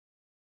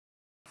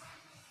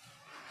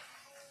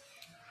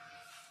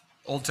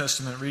Old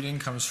Testament reading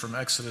comes from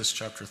Exodus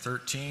chapter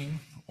 13,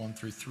 1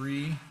 through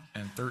 3,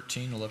 and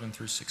 13, 11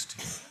 through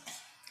 16.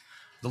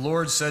 The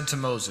Lord said to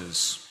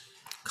Moses,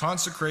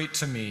 "Consecrate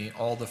to me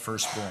all the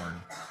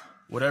firstborn,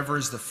 whatever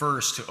is the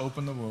first to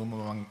open the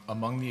womb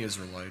among the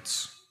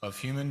Israelites, of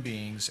human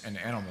beings and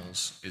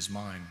animals, is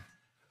mine."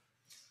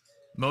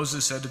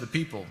 Moses said to the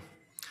people,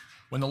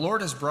 "When the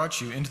Lord has brought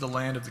you into the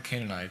land of the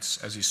Canaanites,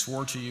 as he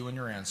swore to you and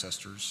your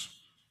ancestors,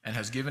 and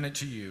has given it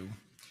to you,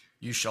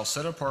 you shall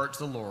set apart to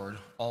the Lord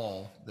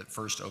all that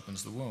first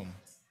opens the womb.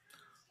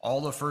 All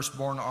the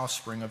firstborn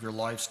offspring of your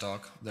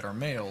livestock that are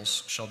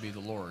males shall be the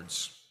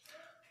Lord's.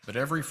 But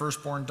every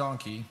firstborn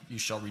donkey you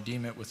shall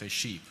redeem it with a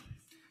sheep.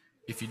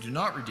 If you do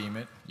not redeem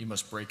it, you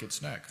must break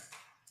its neck.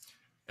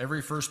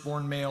 Every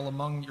firstborn male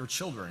among your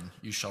children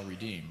you shall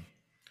redeem.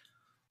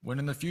 When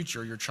in the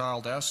future your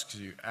child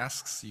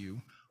asks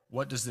you,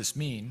 'What does this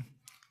mean?'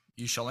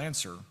 you shall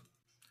answer,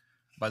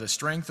 'By the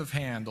strength of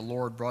hand the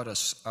Lord brought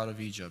us out of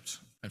Egypt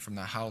and from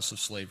the house of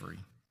slavery.'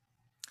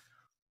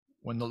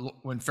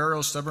 When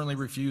Pharaoh stubbornly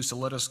refused to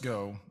let us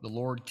go, the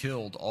Lord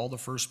killed all the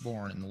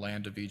firstborn in the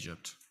land of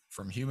Egypt,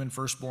 from human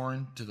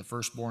firstborn to the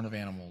firstborn of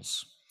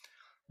animals.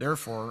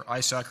 Therefore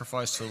I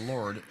sacrifice to the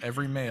Lord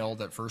every male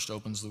that first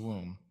opens the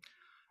womb,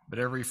 but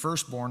every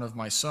firstborn of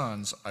my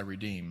sons I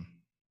redeem.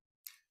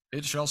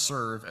 It shall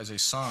serve as a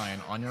sign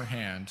on your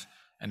hand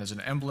and as an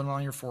emblem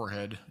on your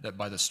forehead, that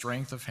by the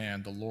strength of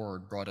hand the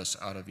Lord brought us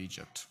out of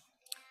Egypt."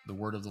 The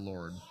word of the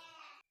Lord.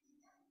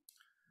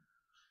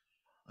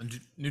 A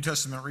New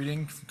Testament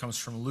reading comes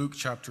from Luke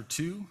chapter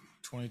 2,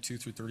 22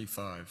 through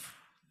 35.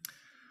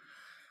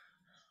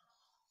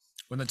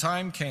 When the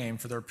time came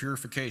for their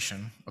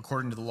purification,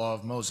 according to the law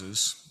of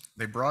Moses,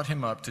 they brought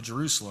him up to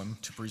Jerusalem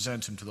to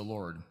present him to the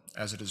Lord.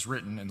 As it is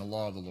written in the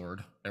law of the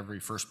Lord, every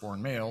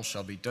firstborn male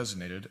shall be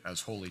designated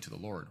as holy to the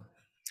Lord.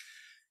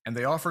 And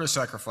they offered a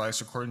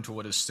sacrifice according to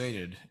what is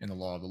stated in the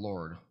law of the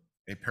Lord,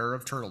 a pair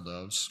of turtle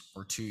doves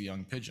or 2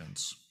 young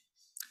pigeons.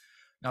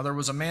 Now there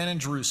was a man in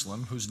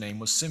Jerusalem whose name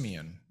was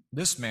Simeon.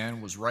 This man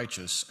was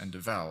righteous and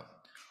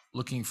devout,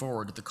 looking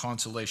forward to the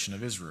consolation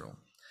of Israel,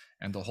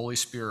 and the Holy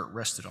Spirit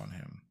rested on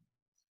him.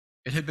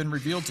 It had been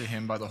revealed to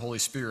him by the Holy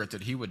Spirit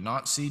that he would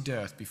not see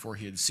death before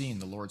he had seen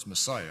the Lord's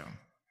Messiah.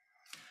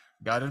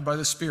 Guided by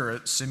the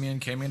Spirit, Simeon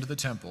came into the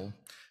temple,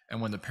 and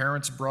when the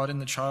parents brought in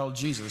the child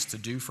Jesus to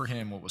do for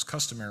him what was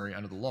customary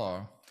under the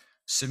law,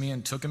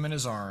 Simeon took him in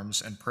his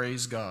arms and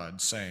praised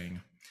God,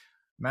 saying,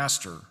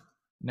 "Master,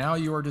 now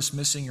you are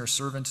dismissing your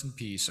servant in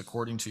peace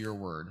according to your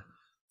word,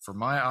 for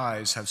my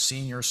eyes have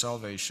seen your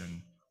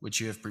salvation, which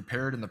you have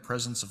prepared in the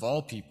presence of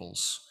all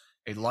peoples,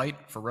 a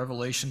light for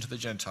revelation to the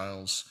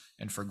Gentiles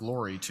and for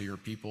glory to your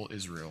people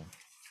Israel."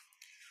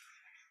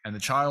 And the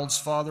child's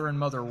father and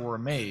mother were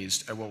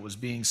amazed at what was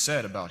being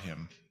said about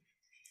him.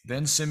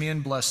 Then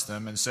Simeon blessed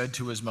them and said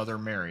to his mother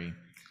Mary,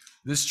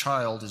 "This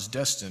child is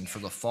destined for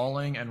the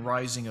falling and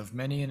rising of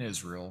many in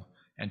Israel,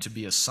 and to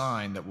be a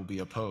sign that will be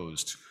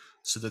opposed,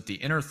 so that the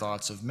inner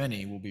thoughts of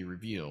many will be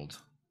revealed,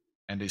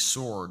 and a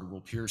sword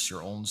will pierce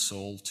your own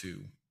soul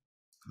too."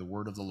 The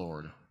word of the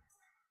Lord.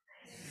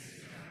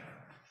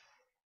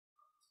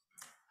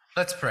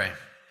 Let's pray.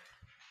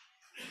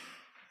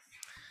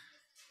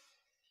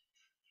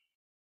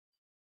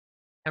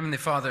 Heavenly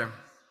Father,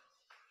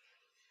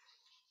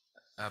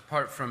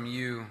 apart from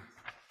you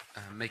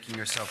making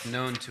yourself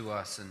known to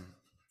us and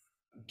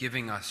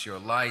giving us your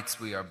lights,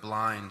 we are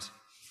blind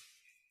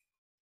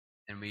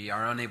and we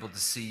are unable to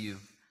see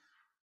you.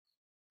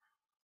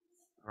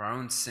 Our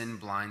own sin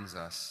blinds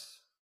us.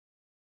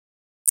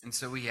 And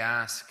so we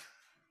ask,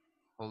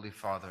 Holy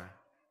Father,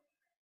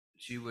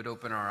 that you would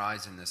open our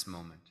eyes in this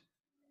moment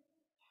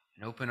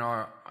and open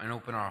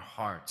our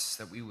hearts,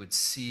 that we would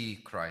see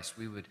Christ,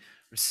 we would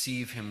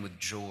receive him with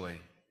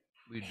joy,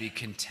 we'd be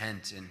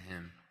content in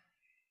him.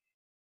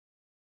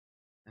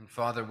 And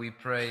Father, we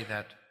pray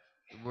that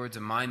the words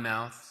of my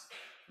mouth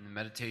and the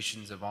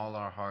meditations of all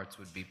our hearts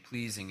would be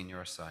pleasing in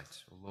your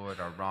sight, O Lord,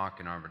 our rock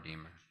and our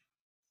Redeemer.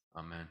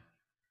 Amen.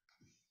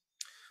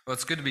 Well,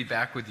 it's good to be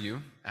back with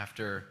you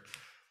after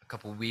a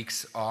couple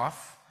weeks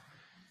off.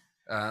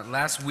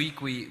 Last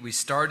week we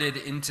started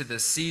into the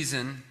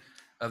season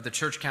of the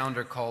church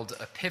calendar called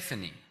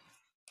Epiphany.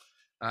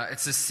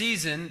 It's a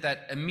season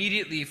that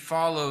immediately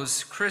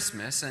follows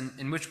Christmas, and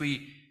in which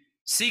we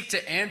seek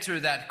to answer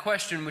that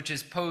question which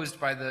is posed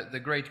by the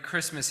great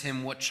Christmas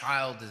hymn, "What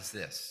child is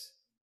this?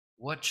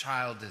 What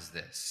child is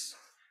this?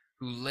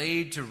 Who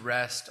laid to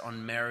rest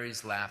on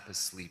Mary's lap is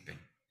sleeping,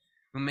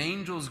 whom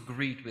angels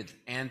greet with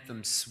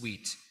anthems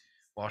sweet,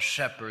 while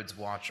shepherds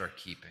watch are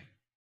keeping."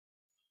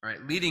 All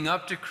right, leading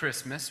up to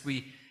Christmas,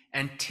 we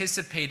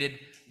anticipated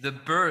the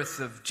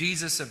birth of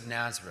Jesus of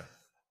Nazareth,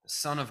 the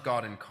Son of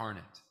God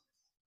incarnate.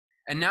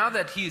 And now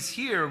that he is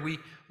here,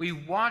 we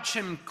watch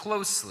him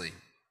closely,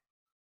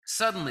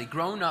 suddenly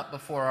grown up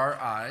before our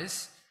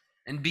eyes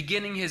and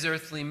beginning his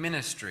earthly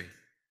ministry.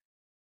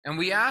 And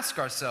we ask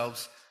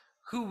ourselves,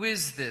 who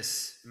is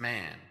this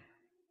man,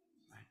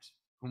 right,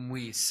 whom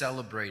we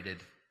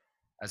celebrated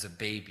as a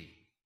baby?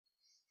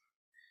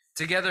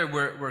 Together,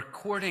 we're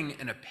courting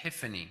an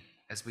epiphany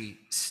as we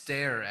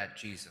stare at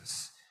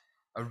Jesus,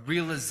 a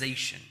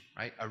realization,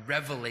 right? A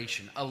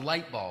revelation, a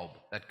light bulb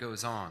that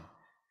goes on.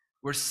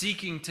 We're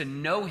seeking to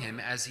know him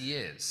as he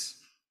is.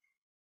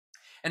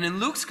 And in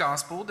Luke's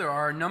gospel, there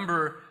are a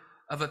number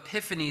of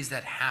epiphanies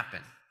that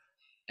happen.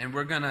 And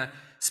we're going to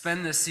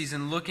spend this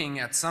season looking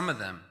at some of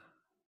them.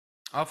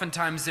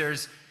 Oftentimes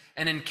there's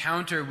an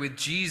encounter with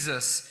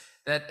Jesus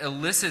that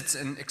elicits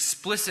an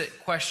explicit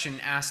question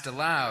asked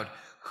aloud.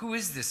 Who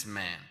is this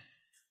man?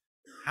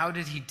 How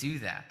did he do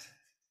that?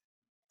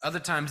 Other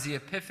times the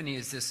epiphany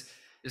is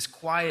this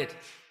quiet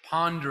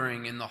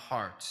pondering in the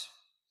heart.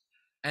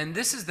 And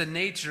this is the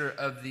nature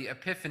of the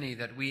epiphany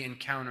that we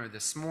encounter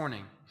this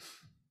morning.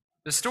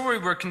 The story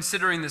we're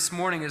considering this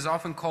morning is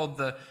often called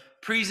the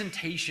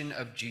presentation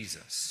of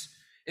Jesus.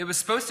 It was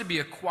supposed to be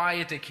a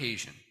quiet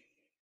occasion,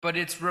 but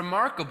it's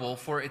remarkable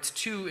for its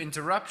two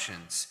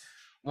interruptions,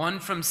 one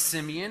from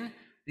Simeon,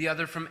 the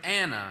other from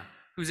Anna,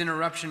 whose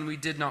interruption we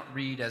did not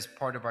read as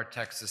part of our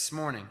text this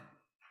morning.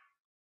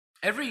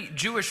 Every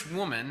Jewish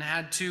woman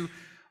had to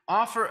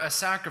offer a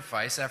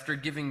sacrifice after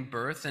giving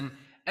birth, and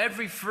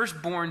every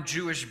firstborn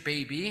Jewish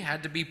baby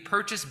had to be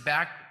purchased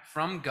back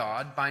from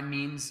God by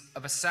means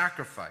of a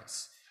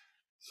sacrifice.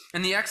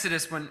 In the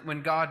Exodus,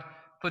 when God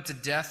put to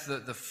death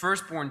the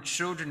firstborn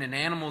children and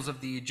animals of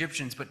the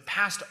Egyptians, but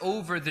passed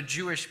over the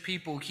Jewish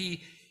people,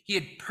 he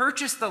had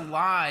purchased the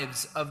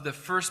lives of the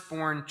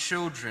firstborn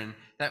children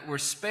that were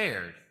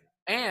spared,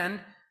 and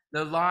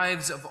the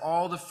lives of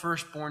all the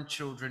firstborn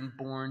children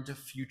born to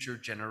future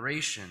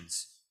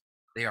generations.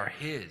 They are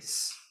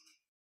his.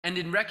 And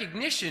in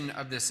recognition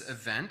of this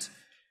event,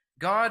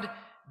 God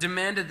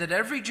demanded that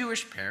every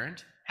Jewish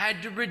parent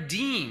had to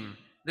redeem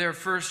their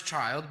first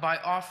child by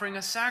offering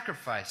a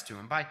sacrifice to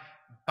him, by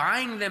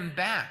buying them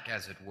back,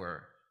 as it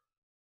were.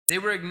 They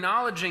were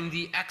acknowledging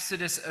the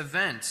Exodus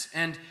event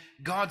and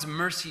God's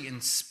mercy in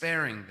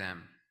sparing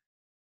them.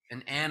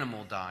 An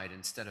animal died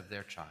instead of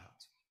their child.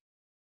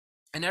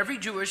 And every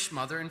Jewish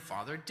mother and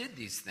father did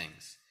these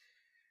things.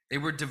 They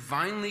were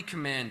divinely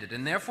commanded,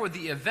 and therefore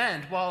the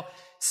event, while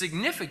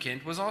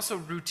significant, was also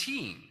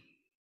routine.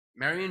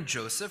 Mary and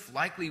Joseph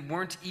likely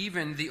weren't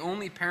even the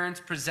only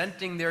parents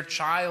presenting their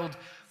child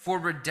for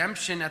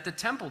redemption at the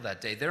temple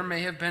that day. There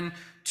may have been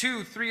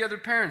 2, 3 other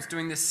parents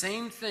doing the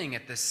same thing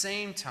at the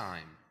same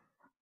time.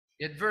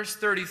 Yet verse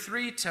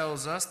 33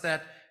 tells us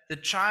that the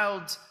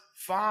child's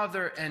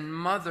father and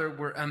mother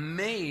were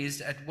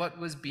amazed at what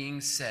was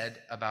being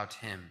said about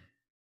him.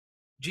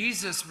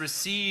 Jesus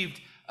received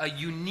a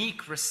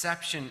unique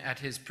reception at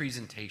his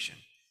presentation,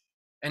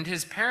 and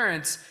his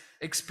parents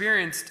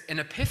experienced an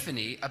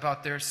epiphany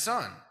about their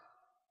son.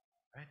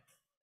 Right?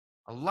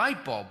 A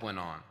light bulb went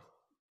on.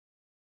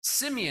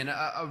 Simeon,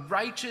 a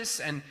righteous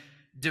and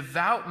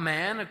devout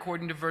man,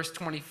 according to verse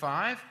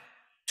 25,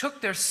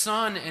 took their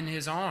son in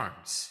his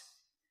arms.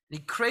 He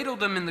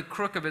cradled him in the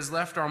crook of his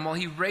left arm while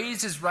he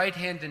raised his right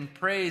hand in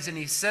praise, and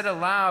he said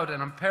aloud,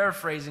 and I'm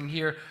paraphrasing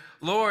here,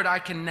 "Lord, I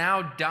can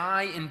now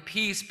die in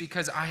peace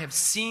because I have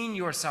seen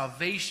your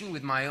salvation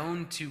with my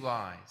own 2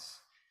 eyes."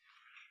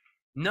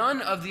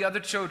 None of the other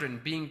children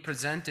being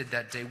presented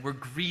that day were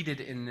greeted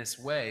in this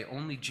way,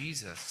 only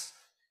Jesus.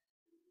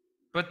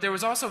 But there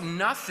was also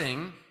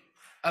nothing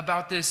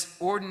about this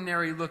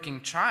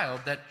ordinary-looking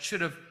child that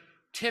should have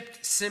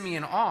tipped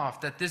Simeon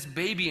off that this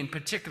baby in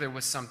particular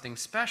was something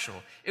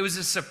special. It was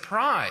a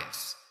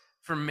surprise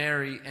for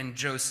Mary and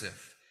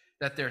Joseph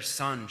that their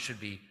son should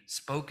be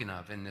spoken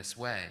of in this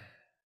way.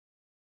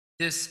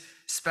 This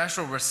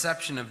special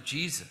reception of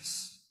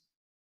Jesus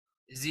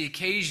is the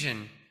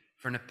occasion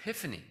for an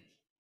epiphany,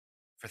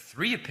 for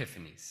 3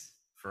 epiphanies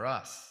for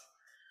us.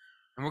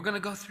 And we're going to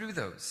go through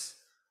those.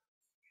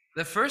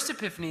 The first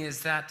epiphany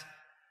is that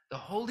the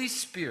Holy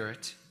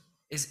Spirit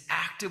is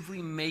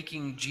actively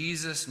making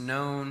Jesus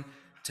known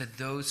to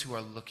those who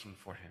are looking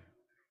for him.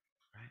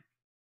 Right?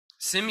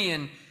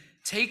 Simeon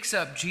takes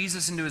up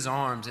Jesus into his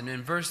arms, and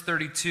in verse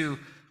 32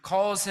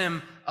 calls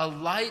him a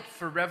light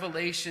for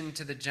revelation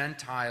to the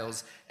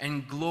Gentiles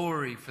and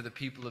glory for the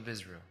people of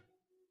Israel.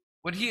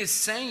 What he is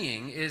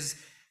saying is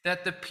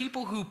that the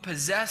people who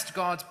possessed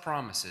God's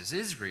promises,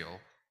 Israel,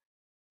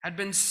 had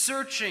been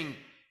searching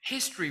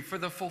history for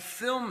the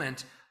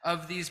fulfillment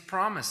of these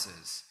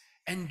promises,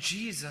 and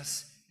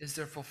Jesus is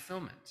their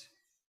fulfillment.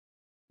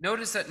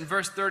 Notice that in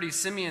verse 30,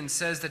 Simeon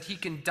says that he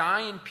can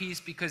die in peace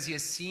because he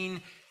has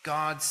seen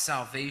God's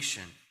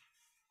salvation.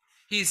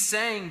 He's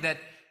saying that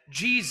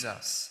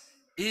Jesus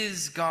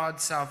is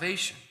God's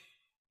salvation.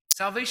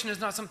 Salvation is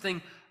not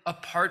something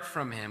apart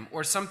from him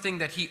or something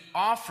that he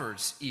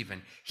offers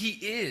even. He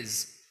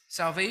is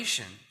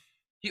salvation.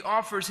 He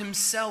offers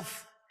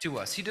himself to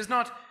us. He does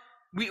not,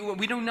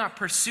 we do not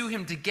pursue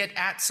him to get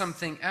at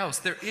something else.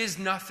 There is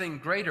nothing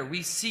greater.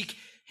 We seek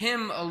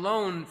him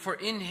alone, for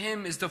in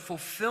him is the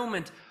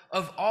fulfillment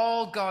of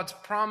all God's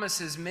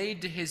promises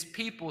made to his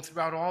people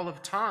throughout all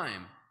of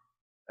time.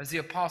 As the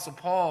Apostle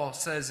Paul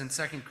says in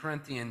 2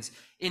 Corinthians,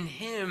 in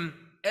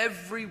him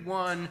every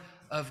one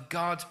of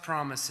God's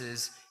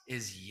promises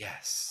is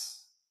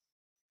yes.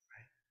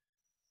 Right?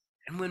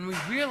 And when we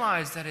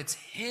realize that it's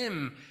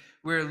him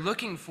we're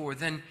looking for,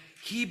 then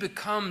he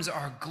becomes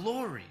our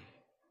glory.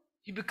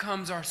 He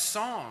becomes our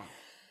song.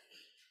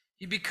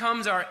 He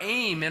becomes our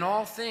aim in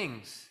all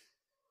things.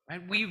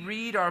 Right? We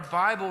read our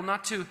Bible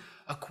not to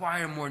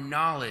acquire more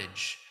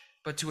knowledge,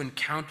 but to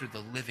encounter the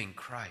living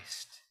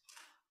Christ.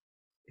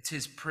 It's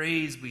his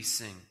praise we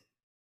sing.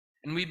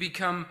 And we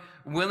become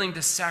willing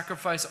to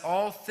sacrifice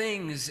all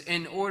things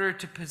in order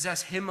to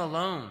possess him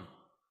alone.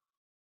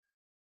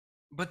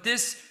 But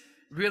this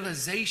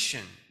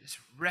realization, this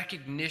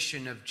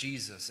recognition of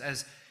Jesus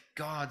as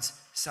God's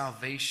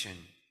salvation,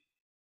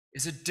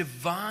 is a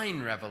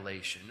divine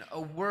revelation, a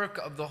work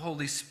of the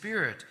Holy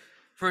Spirit,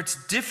 for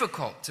it's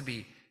difficult to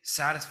be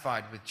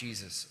satisfied with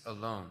Jesus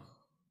alone.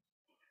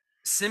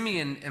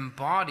 Simeon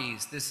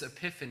embodies this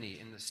epiphany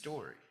in the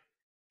story.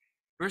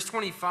 Verse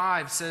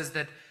 25 says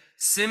that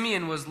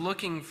Simeon was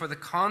looking for the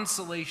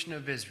consolation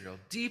of Israel.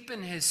 Deep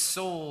in his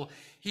soul,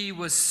 he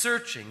was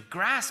searching,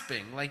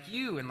 grasping, like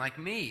you and like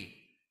me,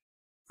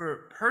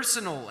 for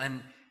personal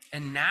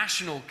and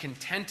national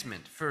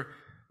contentment, for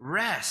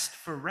rest,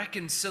 for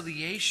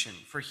reconciliation,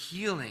 for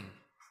healing.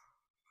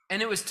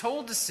 And it was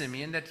told to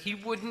Simeon that he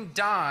wouldn't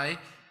die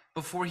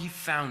before he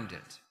found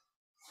it.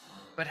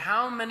 But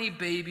how many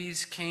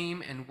babies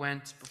came and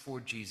went before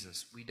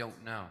Jesus? We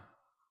don't know.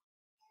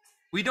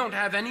 We don't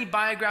have any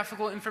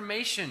biographical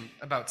information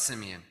about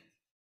Simeon.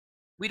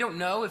 We don't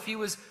know if he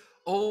was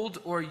old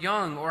or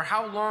young or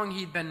how long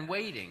he'd been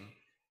waiting.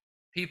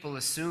 People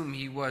assume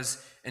he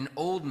was an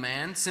old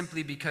man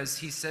simply because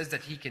he says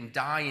that he can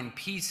die in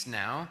peace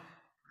now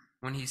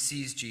when he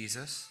sees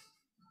Jesus.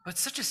 But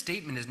such a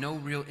statement is no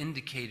real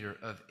indicator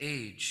of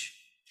age.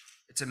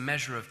 It's a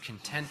measure of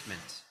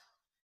contentment.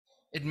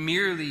 It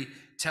merely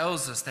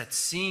tells us that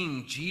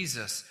seeing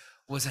Jesus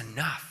was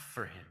enough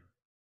for him.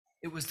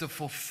 It was the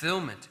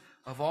fulfillment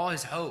of all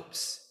his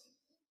hopes.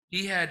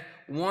 He had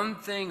one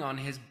thing on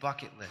his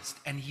bucket list,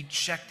 and he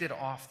checked it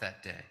off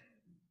that day.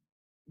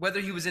 Whether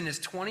he was in his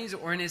 20s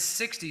or in his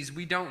 60s,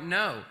 we don't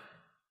know.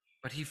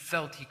 But he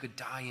felt he could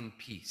die in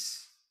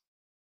peace,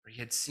 for he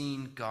had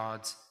seen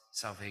God's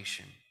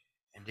salvation,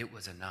 and it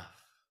was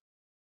enough.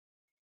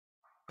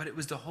 But it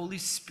was the Holy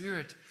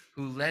Spirit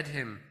who led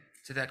him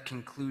to that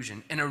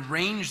conclusion and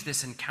arranged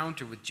this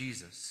encounter with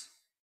Jesus.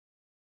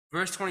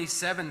 Verse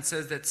 27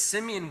 says that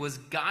Simeon was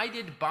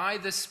guided by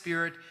the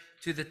Spirit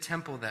to the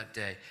temple that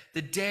day,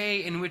 the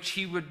day in which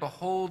he would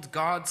behold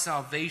God's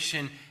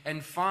salvation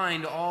and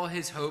find all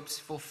his hopes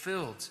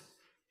fulfilled.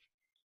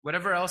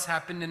 Whatever else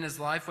happened in his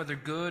life, whether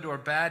good or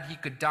bad, he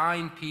could die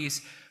in peace,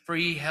 for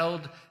he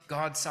held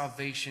God's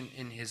salvation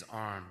in his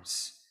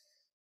arms.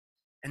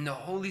 And the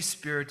Holy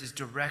Spirit is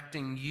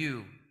directing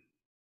you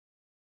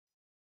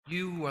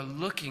who are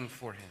looking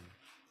for him,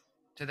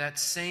 to that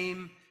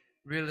same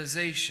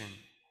realization.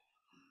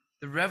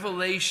 The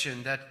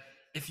revelation that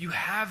if you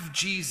have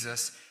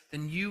Jesus,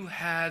 then you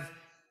have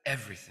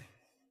everything.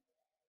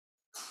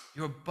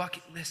 Your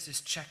bucket list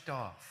is checked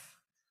off.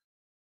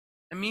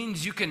 It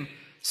means you can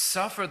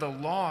suffer the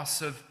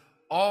loss of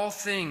all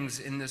things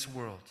in this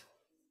world,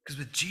 because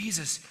with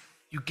Jesus,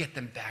 you get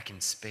them back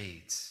in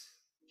spades.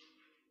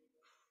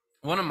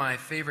 One of my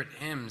favorite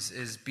hymns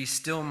is "Be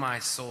Still My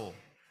Soul."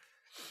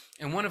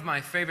 And one of my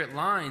favorite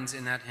lines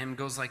in that hymn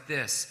goes like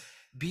this: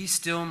 "Be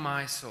still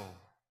my soul.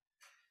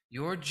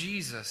 Your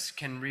Jesus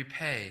can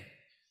repay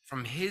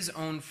from his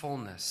own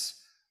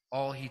fullness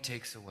all he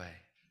takes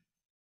away."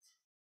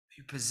 If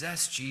you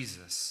possess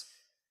Jesus,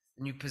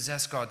 then you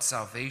possess God's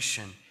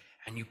salvation,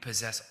 and you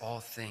possess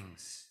all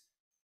things.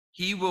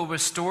 He will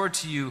restore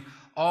to you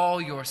all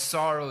your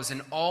sorrows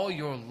and all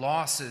your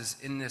losses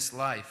in this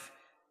life.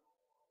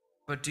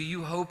 But do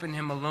you hope in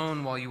him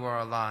alone while you are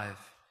alive?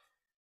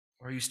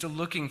 Or are you still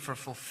looking for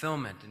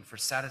fulfillment and for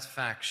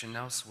satisfaction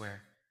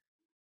elsewhere?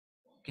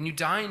 Can you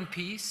die in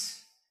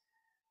peace?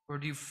 Or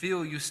do you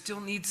feel you still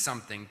need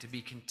something to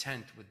be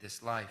content with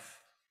this life?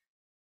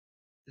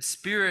 The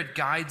Spirit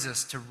guides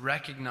us to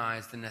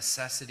recognize the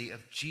necessity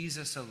of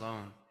Jesus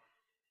alone,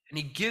 and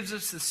he gives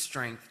us the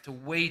strength to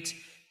wait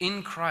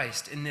in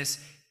Christ in this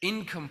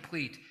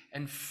incomplete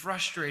and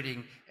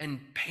frustrating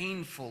and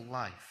painful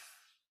life.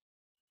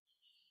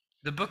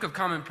 The Book of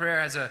Common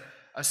Prayer has a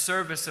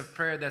service of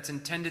prayer that's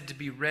intended to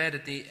be read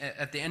at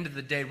the end of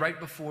the day, right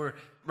before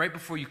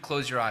you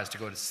close your eyes to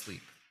go to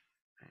sleep.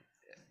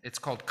 It's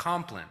called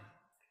Compline.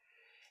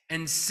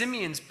 And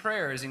Simeon's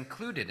prayer is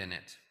included in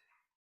it.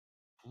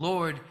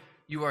 "Lord,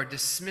 you are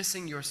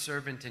dismissing your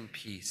servant in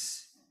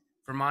peace,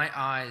 for my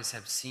eyes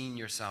have seen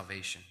your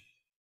salvation."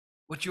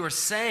 What you are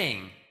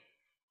saying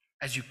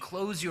as you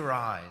close your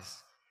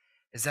eyes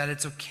is that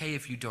it's okay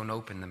if you don't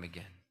open them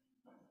again,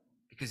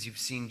 because you've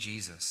seen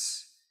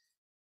Jesus,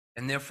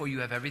 and therefore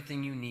you have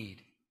everything you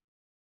need.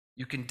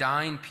 You can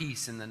die in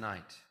peace in the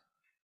night.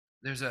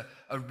 There's a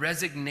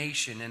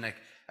resignation and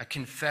a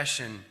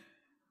confession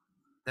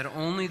that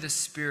only the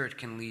Spirit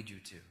can lead you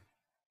to.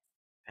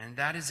 And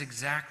that is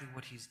exactly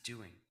what he's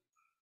doing.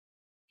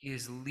 He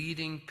is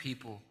leading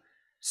people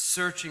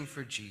searching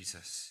for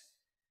Jesus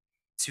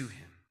to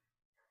him.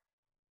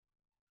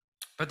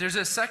 But there's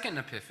a second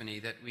epiphany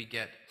that we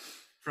get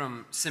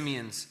from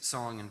Simeon's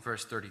song in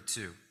verse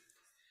 32,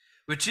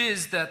 which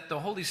is that the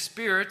Holy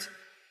Spirit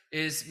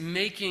is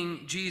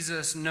making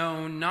Jesus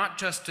known not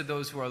just to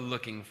those who are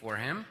looking for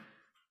him,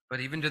 but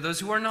even to those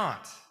who are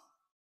not,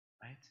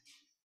 right?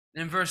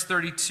 In verse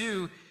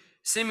 32,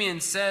 Simeon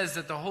says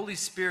that the Holy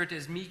Spirit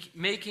is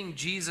making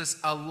Jesus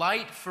a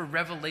light for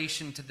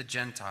revelation to the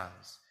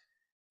Gentiles,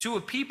 to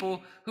a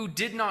people who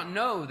did not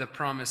know the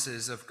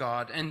promises of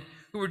God and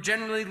who were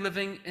generally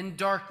living in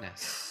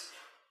darkness.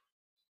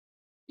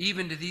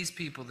 Even to these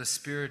people, the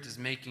Spirit is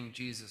making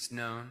Jesus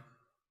known,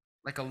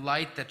 like a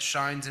light that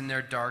shines in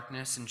their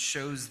darkness and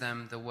shows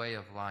them the way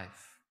of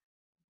life.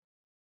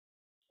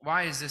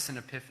 Why is this an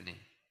epiphany?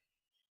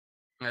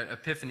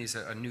 Epiphany is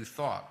a new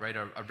thought, right?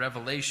 A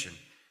revelation.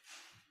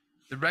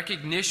 The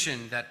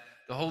recognition that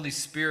the Holy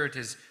Spirit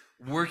is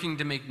working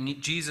to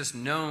make Jesus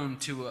known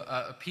to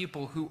a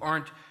people who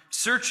aren't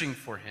searching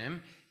for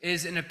him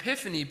is an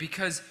epiphany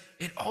because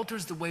it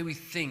alters the way we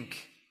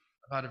think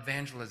about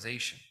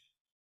evangelization.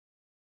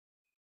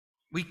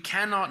 We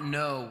cannot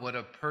know what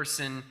a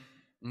person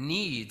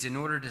needs in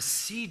order to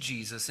see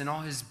Jesus in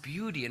all his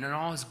beauty and in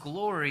all his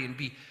glory and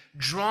be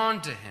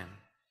drawn to him.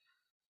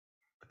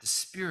 But the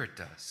Spirit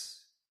does.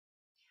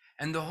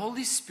 And the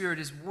Holy Spirit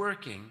is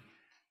working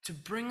to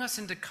bring us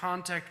into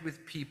contact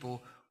with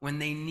people when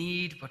they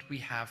need what we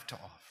have to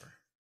offer.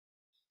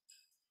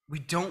 We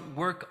don't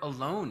work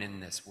alone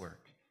in this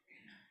work,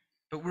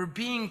 but we're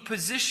being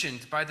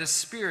positioned by the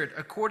Spirit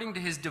according to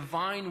his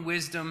divine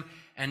wisdom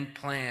and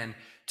plan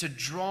to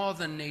draw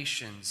the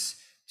nations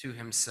to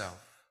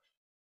himself.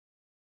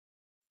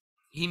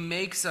 He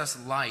makes us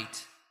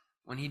light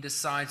when he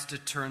decides to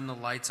turn the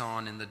lights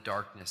on in the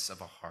darkness of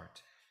a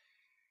heart.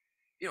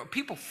 You know,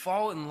 people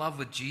fall in love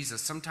with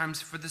Jesus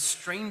sometimes for the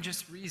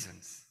strangest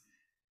reasons.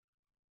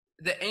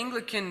 The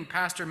Anglican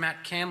pastor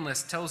Matt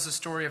Canlis tells the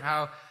story of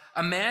how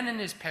a man in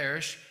his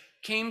parish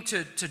came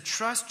to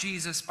trust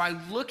Jesus by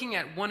looking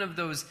at one of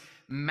those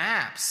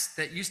maps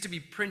that used to be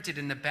printed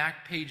in the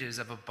back pages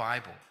of a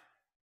Bible.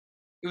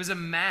 It was a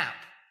map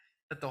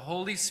that the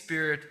Holy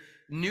Spirit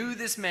knew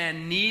this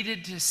man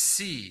needed to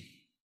see.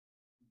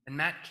 And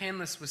Matt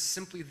Canlis was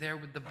simply there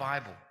with the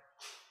Bible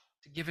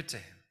to give it to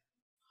him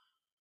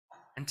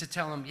and to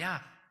tell him, yeah,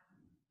 it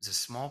was a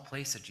small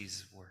place that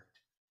Jesus worked.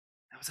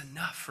 That was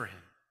enough for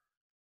him.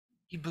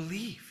 He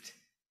believed.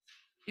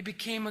 He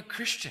became a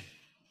Christian.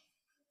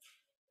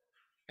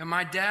 And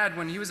my dad,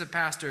 when he was a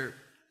pastor,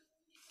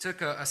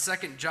 took a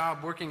second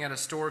job working at a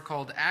store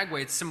called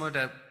Agway. It's similar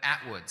to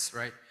Atwood's,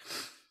 right?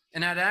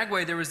 And at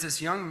Agway, there was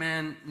this young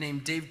man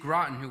named Dave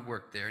Groton who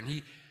worked there, and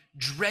he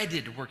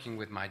dreaded working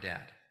with my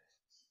dad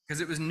because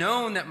it was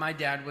known that my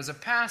dad was a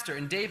pastor,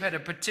 and Dave had a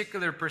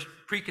particular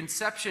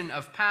preconception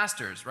of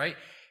pastors, right?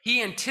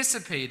 He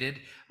anticipated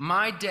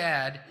my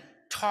dad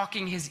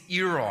talking his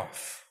ear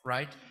off,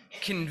 right?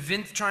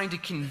 Trying to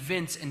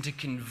convince and to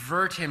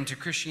convert him to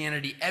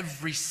Christianity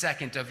every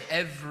second of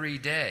every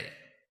day.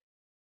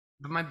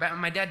 But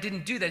my dad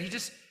didn't do that. He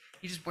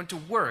just went to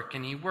work,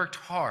 and he worked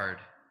hard.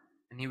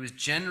 And he was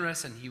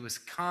generous and he was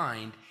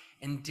kind,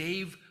 and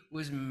Dave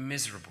was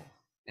miserable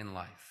in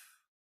life.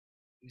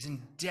 He was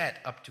in debt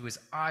up to his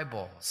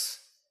eyeballs.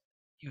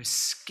 He was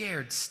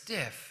scared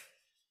stiff.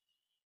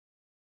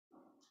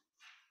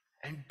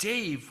 And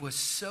Dave was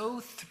so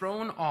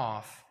thrown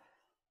off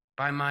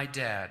by my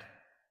dad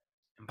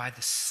and by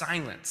the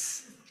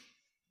silence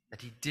that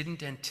he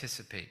didn't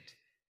anticipate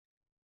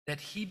that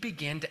he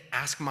began to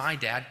ask my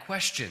dad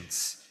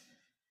questions.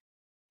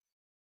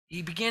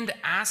 He began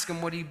to ask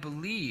him what he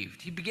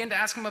believed. He began to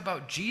ask him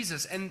about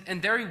Jesus. And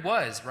there he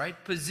was, right?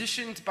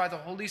 Positioned by the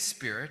Holy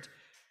Spirit,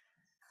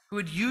 who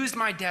had used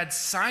my dad's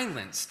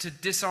silence to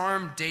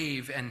disarm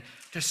Dave and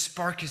to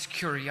spark his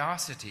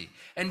curiosity.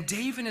 And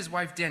Dave and his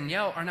wife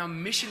Danielle are now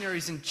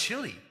missionaries in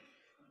Chile,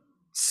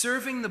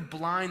 serving the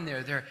blind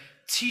there. They're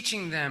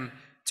teaching them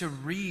to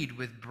read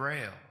with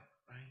Braille,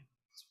 right?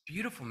 It's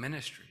beautiful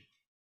ministry.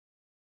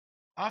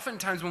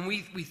 Oftentimes when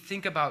we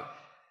think about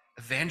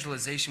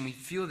evangelization, we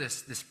feel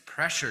this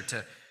pressure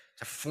to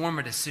form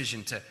a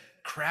decision, to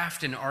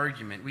craft an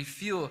argument. We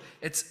feel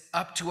it's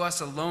up to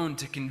us alone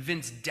to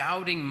convince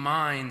doubting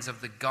minds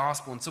of the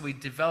gospel. And so we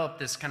develop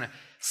this kind of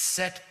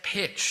set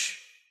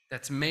pitch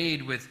that's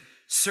made with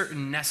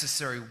certain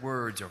necessary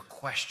words or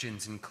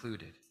questions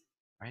included,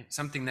 right?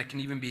 Something that can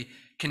even be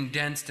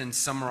condensed and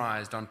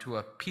summarized onto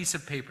a piece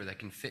of paper that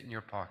can fit in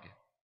your pocket.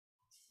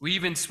 We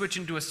even switch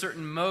into a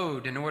certain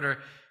mode in order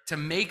to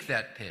make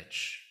that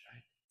pitch.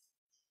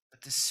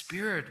 The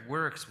Spirit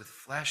works with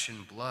flesh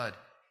and blood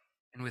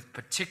and with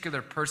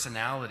particular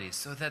personalities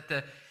so that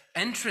the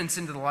entrance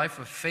into the life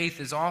of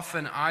faith is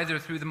often either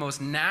through the most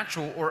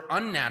natural or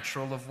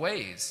unnatural of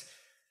ways,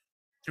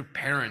 through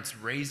parents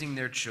raising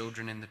their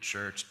children in the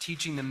church,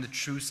 teaching them the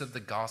truths of the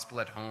gospel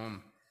at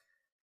home,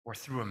 or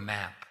through a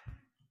map,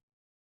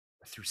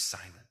 or through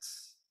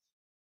silence.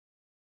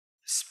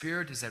 The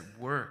Spirit is at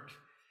work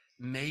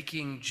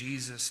making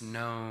Jesus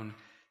known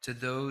to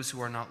those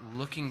who are not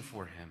looking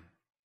for him,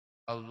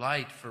 a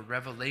light for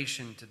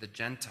revelation to the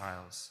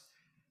Gentiles.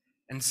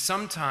 And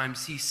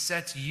sometimes he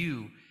sets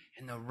you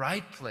in the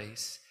right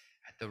place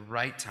at the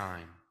right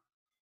time.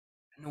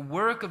 And the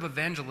work of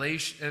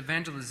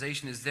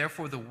evangelization is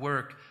therefore the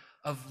work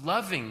of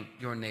loving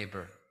your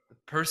neighbor, the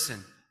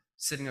person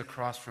sitting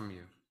across from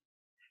you,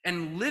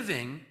 and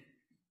living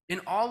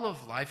in all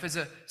of life as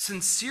a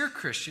sincere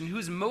Christian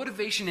whose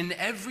motivation in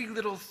every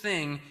little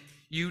thing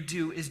you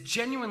do is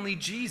genuinely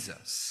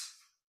Jesus,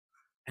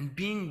 and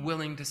being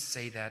willing to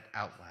say that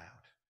out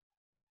loud,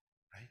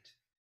 right?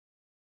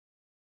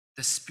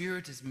 The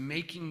Spirit is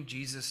making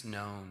Jesus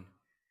known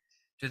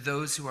to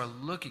those who are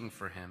looking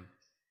for him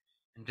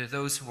and to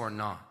those who are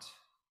not.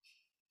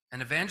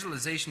 And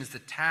evangelization is the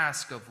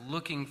task of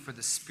looking for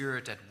the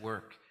Spirit at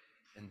work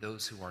in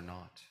those who are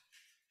not.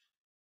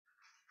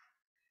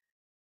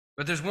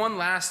 But there's one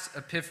last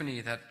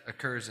epiphany that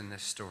occurs in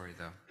this story,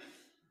 though.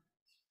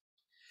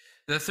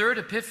 The third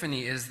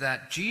epiphany is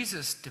that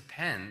Jesus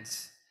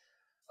depends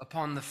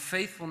upon the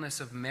faithfulness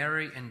of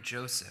Mary and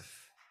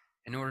Joseph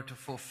in order to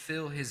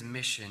fulfill his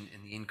mission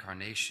in the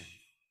incarnation.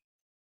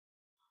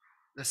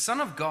 The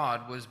Son of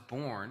God was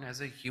born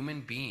as a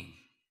human being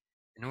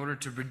in order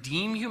to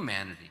redeem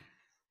humanity.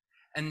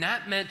 And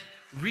that meant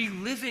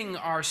reliving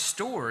our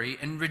story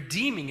and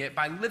redeeming it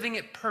by living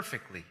it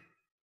perfectly.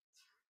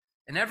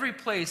 In every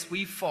place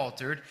we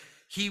faltered,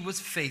 he was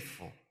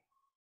faithful.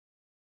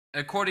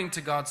 According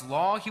to God's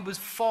law, he was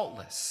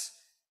faultless.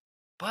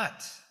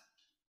 But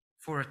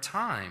for a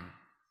time,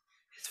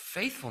 his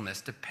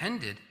faithfulness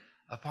depended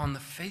upon the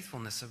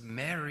faithfulness of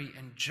Mary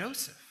and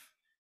Joseph.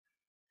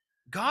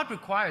 God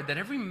required that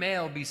every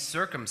male be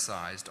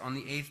circumcised on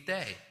the 8th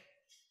day.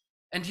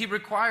 And he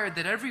required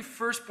that every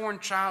firstborn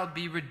child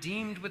be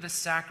redeemed with a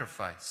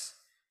sacrifice.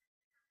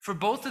 For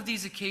both of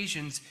these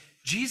occasions,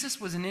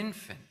 Jesus was an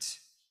infant,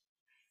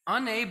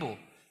 unable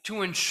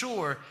to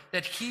ensure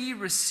that he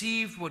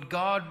received what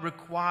God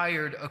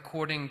required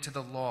according to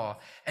the law.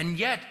 And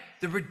yet,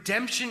 the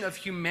redemption of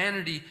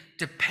humanity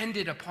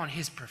depended upon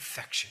his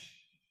perfection,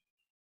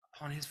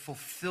 upon his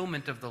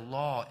fulfillment of the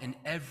law in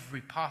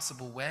every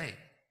possible way.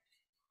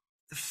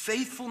 The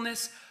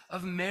faithfulness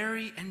of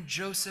Mary and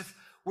Joseph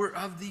were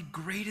of the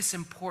greatest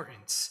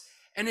importance.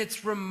 And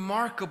it's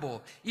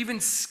remarkable, even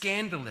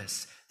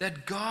scandalous,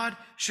 that God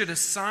should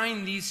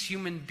assign these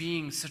human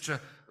beings such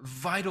a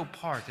vital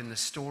part in the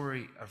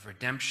story of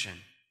redemption.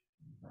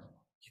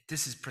 Yet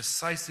this is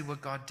precisely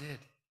what God did.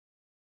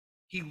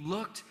 He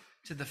looked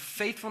to the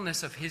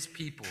faithfulness of his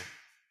people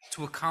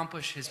to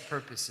accomplish his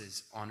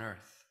purposes on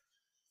earth.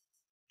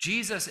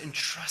 Jesus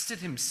entrusted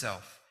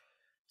himself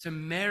to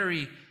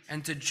Mary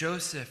and to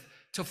Joseph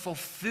to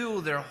fulfill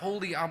their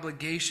holy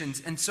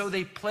obligations, and so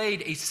they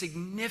played a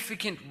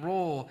significant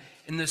role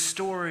in the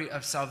story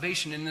of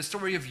salvation, in the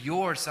story of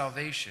your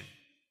salvation.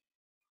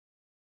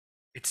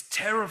 It's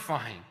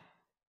terrifying,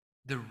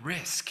 the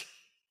risk.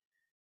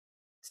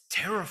 It's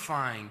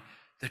terrifying,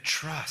 the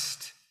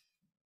trust.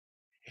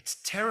 It's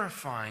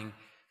terrifying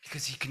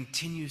because he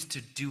continues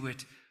to do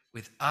it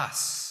with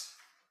us.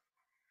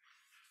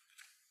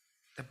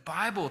 The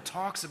Bible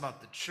talks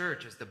about the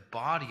church as the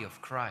body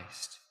of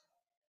Christ.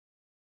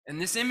 And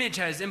this image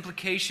has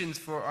implications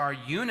for our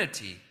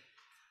unity,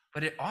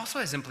 but it also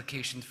has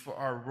implications for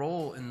our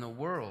role in the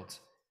world.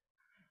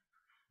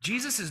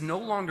 Jesus is no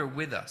longer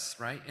with us,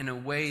 right, in a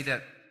way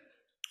that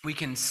we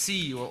can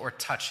see or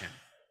touch him.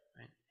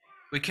 Right?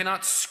 We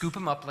cannot scoop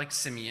him up like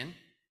Simeon.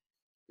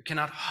 We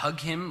cannot hug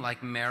him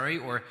like Mary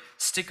or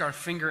stick our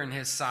finger in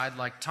his side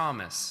like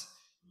Thomas.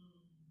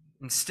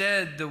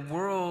 Instead, the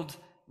world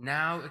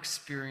now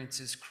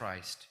experiences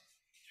Christ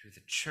through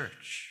the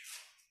church.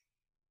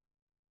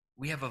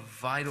 We have a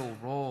vital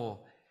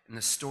role in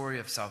the story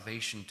of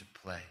salvation to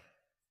play.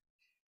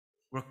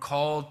 We're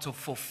called to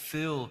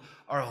fulfill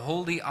our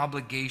holy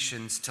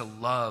obligations to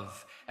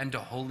love and to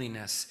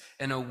holiness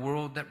in a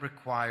world that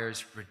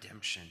requires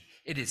redemption.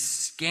 It is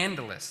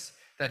scandalous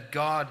that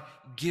God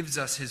gives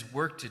us his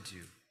work to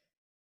do.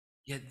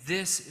 Yet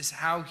this is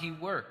how he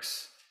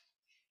works.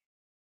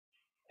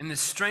 In the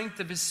strength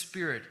of his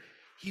Spirit,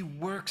 he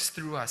works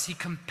through us. He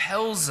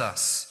compels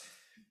us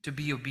to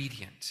be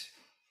obedient,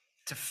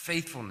 to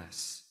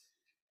faithfulness.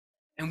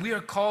 And we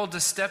are called to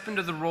step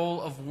into the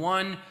role of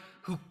one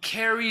who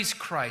carries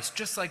Christ,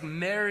 just like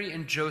Mary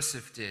and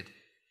Joseph did,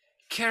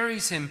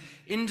 carries him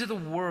into the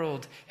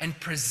world and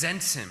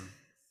presents him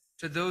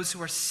to those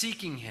who are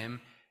seeking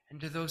him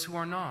and to those who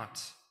are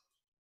not.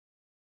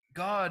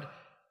 God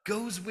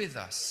goes with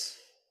us.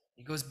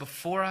 He goes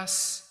before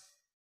us,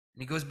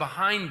 and he goes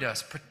behind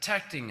us,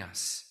 protecting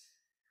us.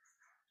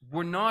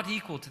 We're not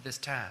equal to this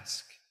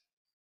task,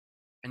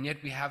 and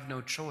yet we have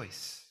no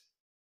choice.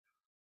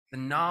 The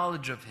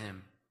knowledge of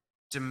him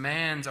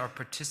demands our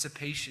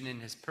participation in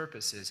his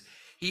purposes.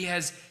 He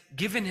has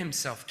given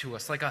himself to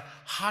us like a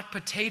hot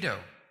potato.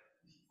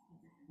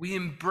 We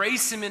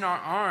embrace him in our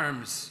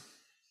arms,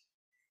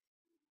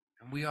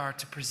 and we are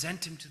to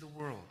present him to the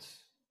world.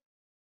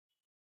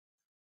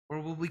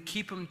 Or will we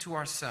keep him to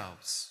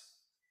ourselves?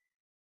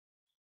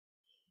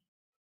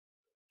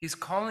 He's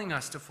calling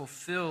us to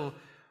fulfill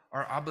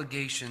our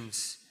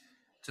obligations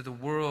to the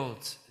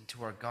world and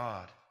to our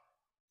God.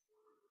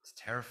 It's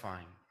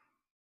terrifying.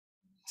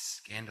 It's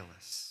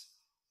scandalous.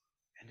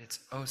 And it's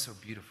oh so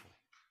beautiful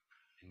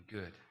and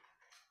good.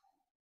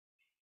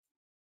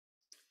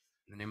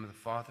 In the name of the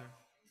Father,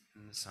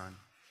 and the Son,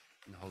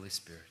 and the Holy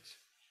Spirit.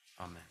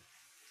 Amen.